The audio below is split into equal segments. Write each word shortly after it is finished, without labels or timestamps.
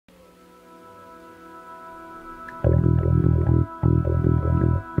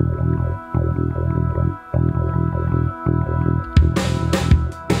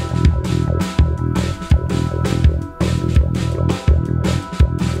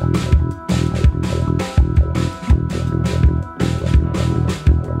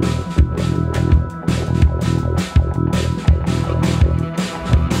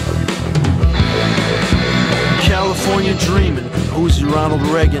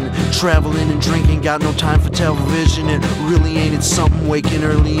living, traveling and drinking, got no time for television. It really ain't it something waking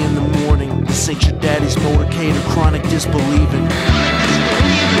early in the morning. This ain't your daddy's motorcade or chronic disbelieving.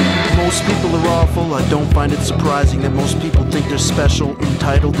 Most people are awful. I don't find it surprising that most people think they're special,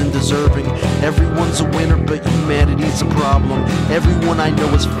 entitled and deserving. Everyone's a winner, but humanity's a problem. Everyone I know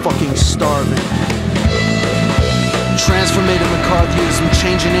is fucking starving. Transformated McCarthyism,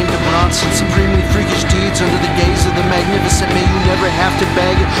 change your name to Bronson. Supremely freakish deeds under the gaze of the magnificent. May you never have to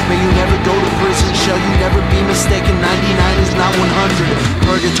beg it, may you never go to prison. Shall you never be mistaken, 99 is not 100.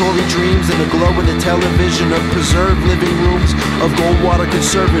 Purgatory dreams in the glow of the television of preserved living rooms of Goldwater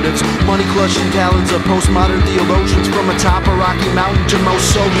conservatives. Money clutching talons of postmodern theologians. From atop a Rocky Mountain to most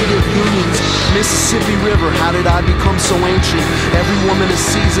Soviet unions. Mississippi River, how did I become so ancient? Every woman a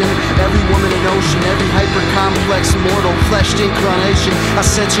season, every woman an ocean. Every hyper-complex mortal, fleshed incarnation. I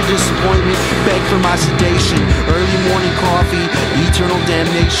sense your disappointment, beg for my sedation. Early morning coffee, eternal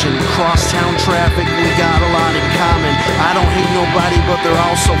damnation. Crosstown traffic, we got a lot in common. I don't hate nobody, but they're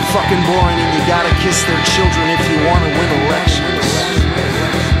all so fucking boring. And you gotta kiss their children if you wanna win elections.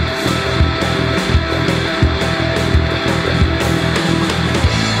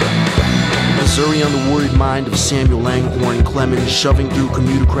 Missouri on the worried mind of Samuel Langhorne Clemens, shoving through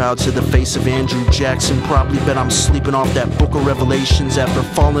commuter crowds to the face of Andrew Jackson. Probably bet I'm sleeping off that book of Revelations after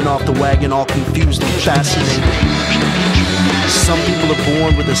falling off the wagon all confused and fascinated. Some people are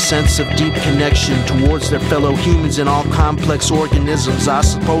born with a sense of deep connection towards their fellow humans and all complex organisms. I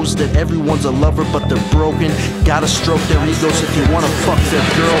suppose that everyone's a lover, but they're broken. Gotta stroke their egos if you wanna fuck their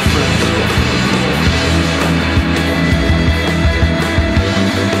girlfriend.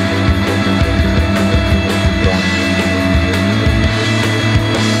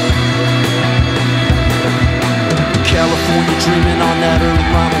 California dreaming on that early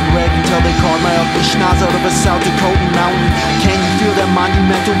Ronald Reagan until they called my ugly schnoz out of a South Dakota mountain. Can you feel that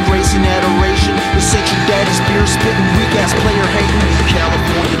monumental grace and adoration? This ain't your daddy's beer spitting, weak ass player hating.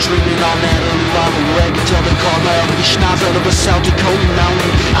 California dreaming on that early Ronald Reagan until they called my ugly schnoz out of a South Dakota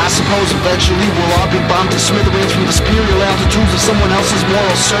mountain. I suppose eventually we'll all be bombed to smithereens from the spiritual altitudes of someone else's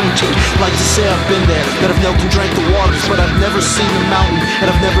moral certainty. Like to say I've been there, that I've knelt and drank the waters, but I've never seen the mountain, and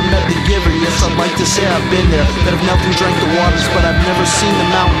I've never met the giver. Yes, I'd like to say I've been there, that I've knelt and drank the waters, but I've never seen the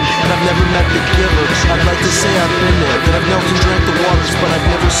mountain, and I've never met the giver. I'd like to say I've been there, that I've knelt and drank the waters, but I've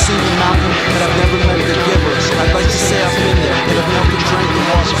never seen the mountain, and I've never met the giver. I'd like to say I've been there, that I've knelt and drank the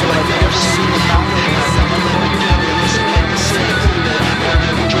waters, but I've never seen the mountain, and I've never met the giver.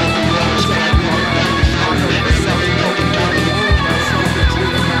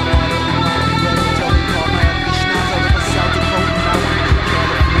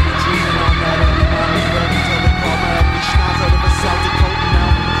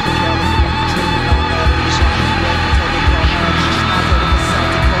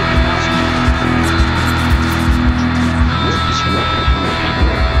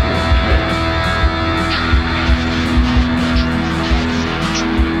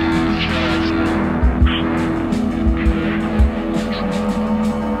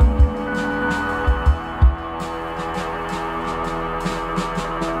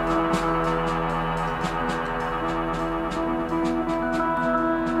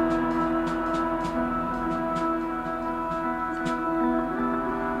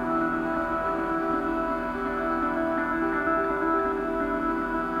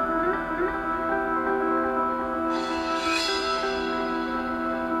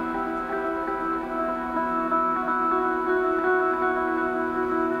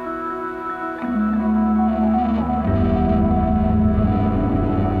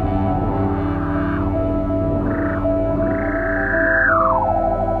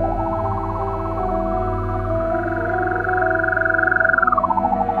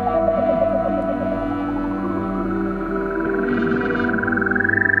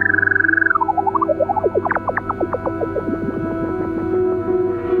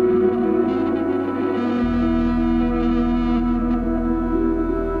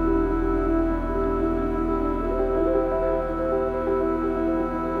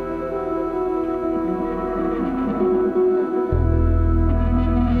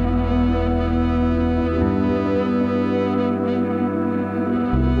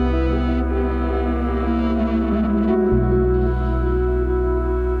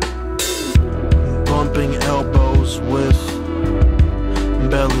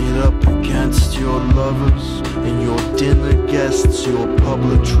 Your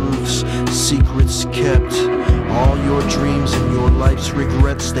public truths, secrets kept. All your dreams and your life's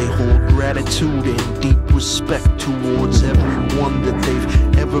regrets, they hold gratitude and deep respect towards everyone that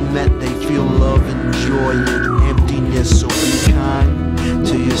they've ever met. They feel love and joy and emptiness, so be kind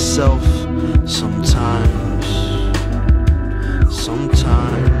to yourself. yourself. Sometimes,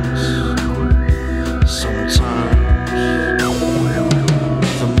 sometimes, sometimes.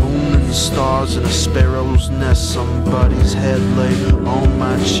 The moon and the stars and a sparrow's nest. Somebody's head lay on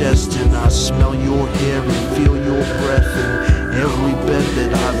my chest, and I smell your hair and feel your breath. And every bed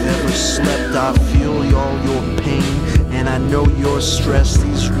that I've ever slept, I feel all your pain, and I know your stress.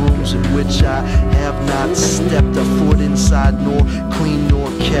 These rooms in which I have not stepped a foot inside, nor clean nor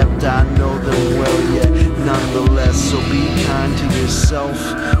kept, I know them well, yet nonetheless. So be kind to yourself.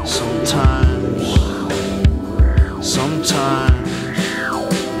 Sometimes, sometimes,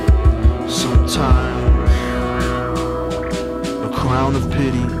 sometimes. A crown of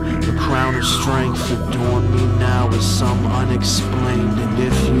pity, a crown of strength, adorn me now with some unexplained. And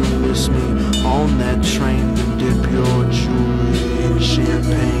if you miss me on that train, then dip your jewelry in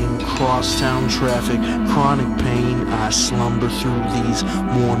champagne. Crosstown traffic, chronic pain, I slumber through these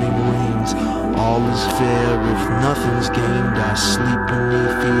morning rains. All is fair if nothing's gained, I sleep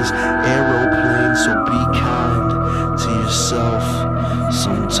beneath these aeroplanes. So be kind to yourself.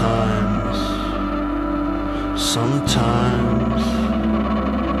 Sometimes, sometimes,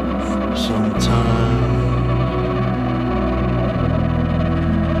 sometimes.